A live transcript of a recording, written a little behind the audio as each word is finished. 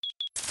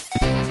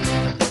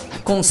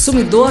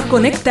Consumidor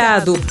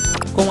Conectado,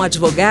 com o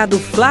advogado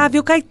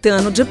Flávio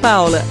Caetano de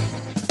Paula.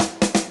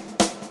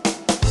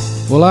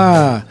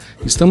 Olá,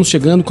 estamos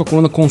chegando com a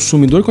coluna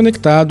Consumidor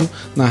Conectado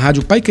na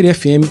Rádio Paiquerê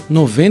FM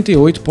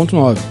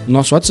 98.9.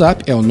 Nosso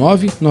WhatsApp é o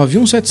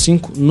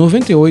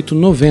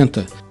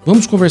 991759890.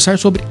 Vamos conversar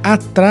sobre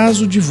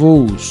atraso de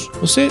voos.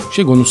 Você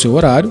chegou no seu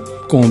horário,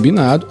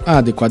 combinado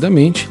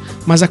adequadamente,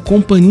 mas a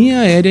companhia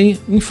aérea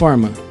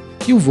informa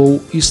que o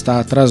voo está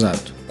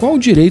atrasado. Qual o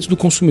direito do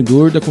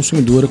consumidor, da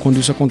consumidora, quando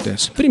isso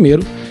acontece?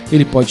 Primeiro,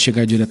 ele pode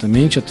chegar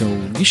diretamente até o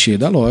guichê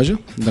da loja,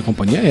 da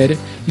companhia aérea,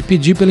 e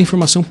pedir pela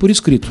informação por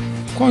escrito.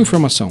 Qual a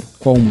informação?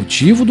 Qual o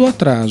motivo do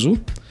atraso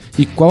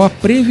e qual a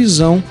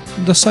previsão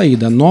da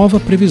saída, a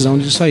nova previsão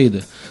de saída,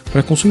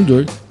 para que o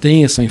consumidor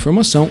tenha essa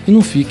informação e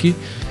não fique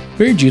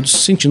perdido, se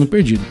sentindo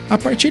perdido. A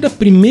partir da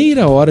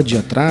primeira hora de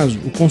atraso,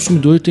 o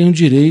consumidor tem o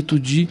direito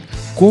de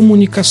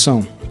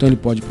comunicação. Então ele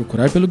pode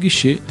procurar pelo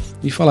guichê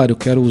e falar: eu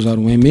quero usar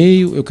um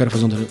e-mail, eu quero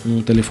fazer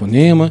um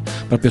telefonema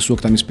para a pessoa que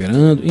está me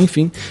esperando,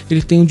 enfim,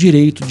 ele tem o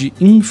direito de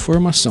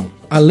informação.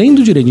 Além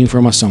do direito de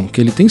informação que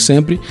ele tem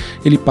sempre,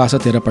 ele passa a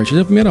ter, a partir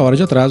da primeira hora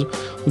de atraso,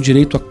 o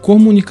direito à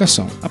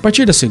comunicação. A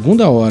partir da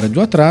segunda hora do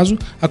atraso,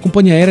 a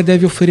companhia aérea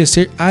deve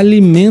oferecer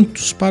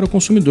alimentos para o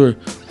consumidor,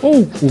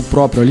 ou o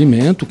próprio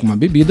alimento, com uma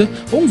bebida,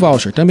 ou um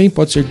voucher, também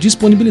pode ser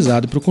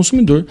disponibilizado para o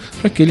consumidor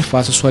para que ele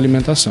faça a sua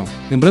alimentação.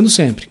 Lembrando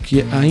sempre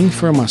que a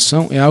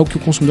informação é algo que o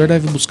consumidor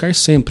deve buscar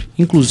sempre,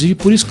 inclusive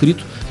por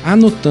escrito,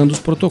 anotando os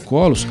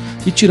protocolos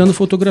e tirando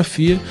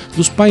fotografia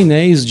dos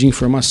painéis de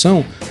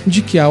informação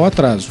de que há o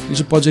atraso.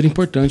 Isso pode ser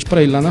importante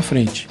para ele lá na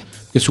frente.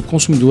 Porque se o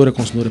consumidor, a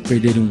consumidora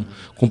perderem um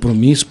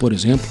compromisso, por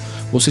exemplo,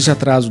 ou se esse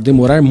atraso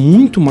demorar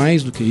muito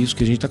mais do que isso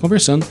que a gente está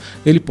conversando,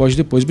 ele pode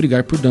depois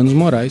brigar por danos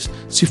morais,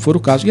 se for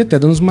o caso, e até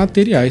danos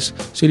materiais,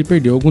 se ele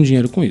perdeu algum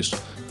dinheiro com isso.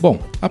 Bom,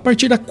 a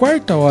partir da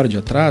quarta hora de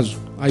atraso,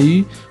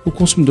 aí o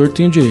consumidor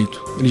tem o direito.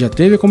 Ele já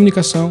teve a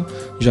comunicação,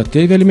 já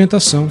teve a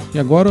alimentação, e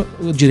agora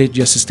o direito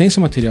de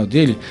assistência material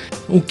dele,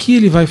 o que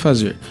ele vai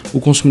fazer? O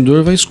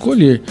consumidor vai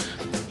escolher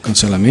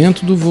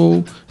cancelamento do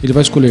voo, ele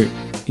vai escolher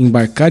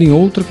embarcar em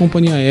outra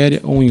companhia aérea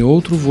ou em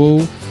outro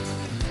voo,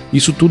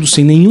 isso tudo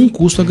sem nenhum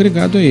custo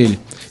agregado a ele.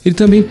 Ele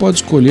também pode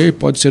escolher,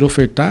 pode ser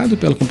ofertado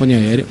pela companhia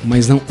aérea,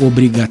 mas não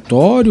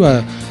obrigatório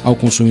ao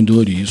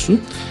consumidor isso,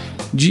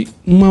 de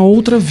uma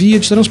outra via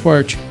de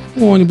transporte,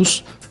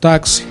 ônibus,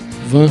 táxi,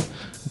 van.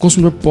 O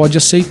consumidor pode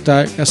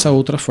aceitar essa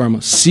outra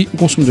forma, se o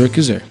consumidor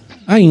quiser.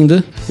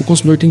 Ainda, o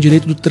consumidor tem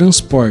direito do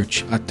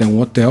transporte até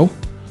um hotel.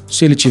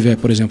 Se ele estiver,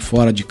 por exemplo,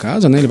 fora de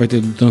casa, ele vai ter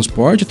do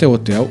transporte até o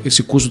hotel.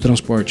 Esse custo do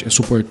transporte é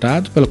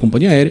suportado pela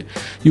companhia aérea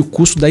e o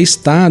custo da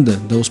estada,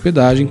 da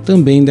hospedagem,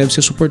 também deve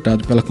ser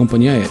suportado pela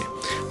companhia aérea.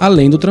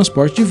 Além do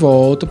transporte de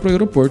volta para o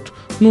aeroporto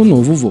no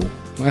novo voo.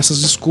 Então,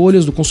 essas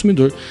escolhas do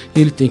consumidor,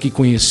 ele tem que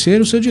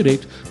conhecer o seu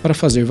direito para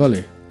fazer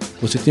valer.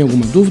 Você tem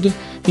alguma dúvida?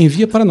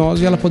 Envia para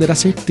nós e ela poderá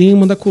ser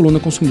tema da coluna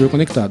Consumidor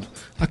Conectado,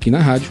 aqui na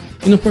rádio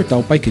e no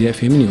portal Paiquerê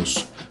FM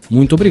News.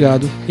 Muito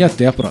obrigado e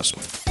até a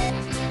próxima.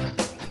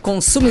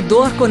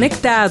 Consumidor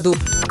Conectado,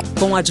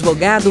 com o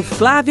advogado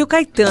Flávio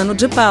Caetano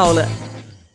de Paula.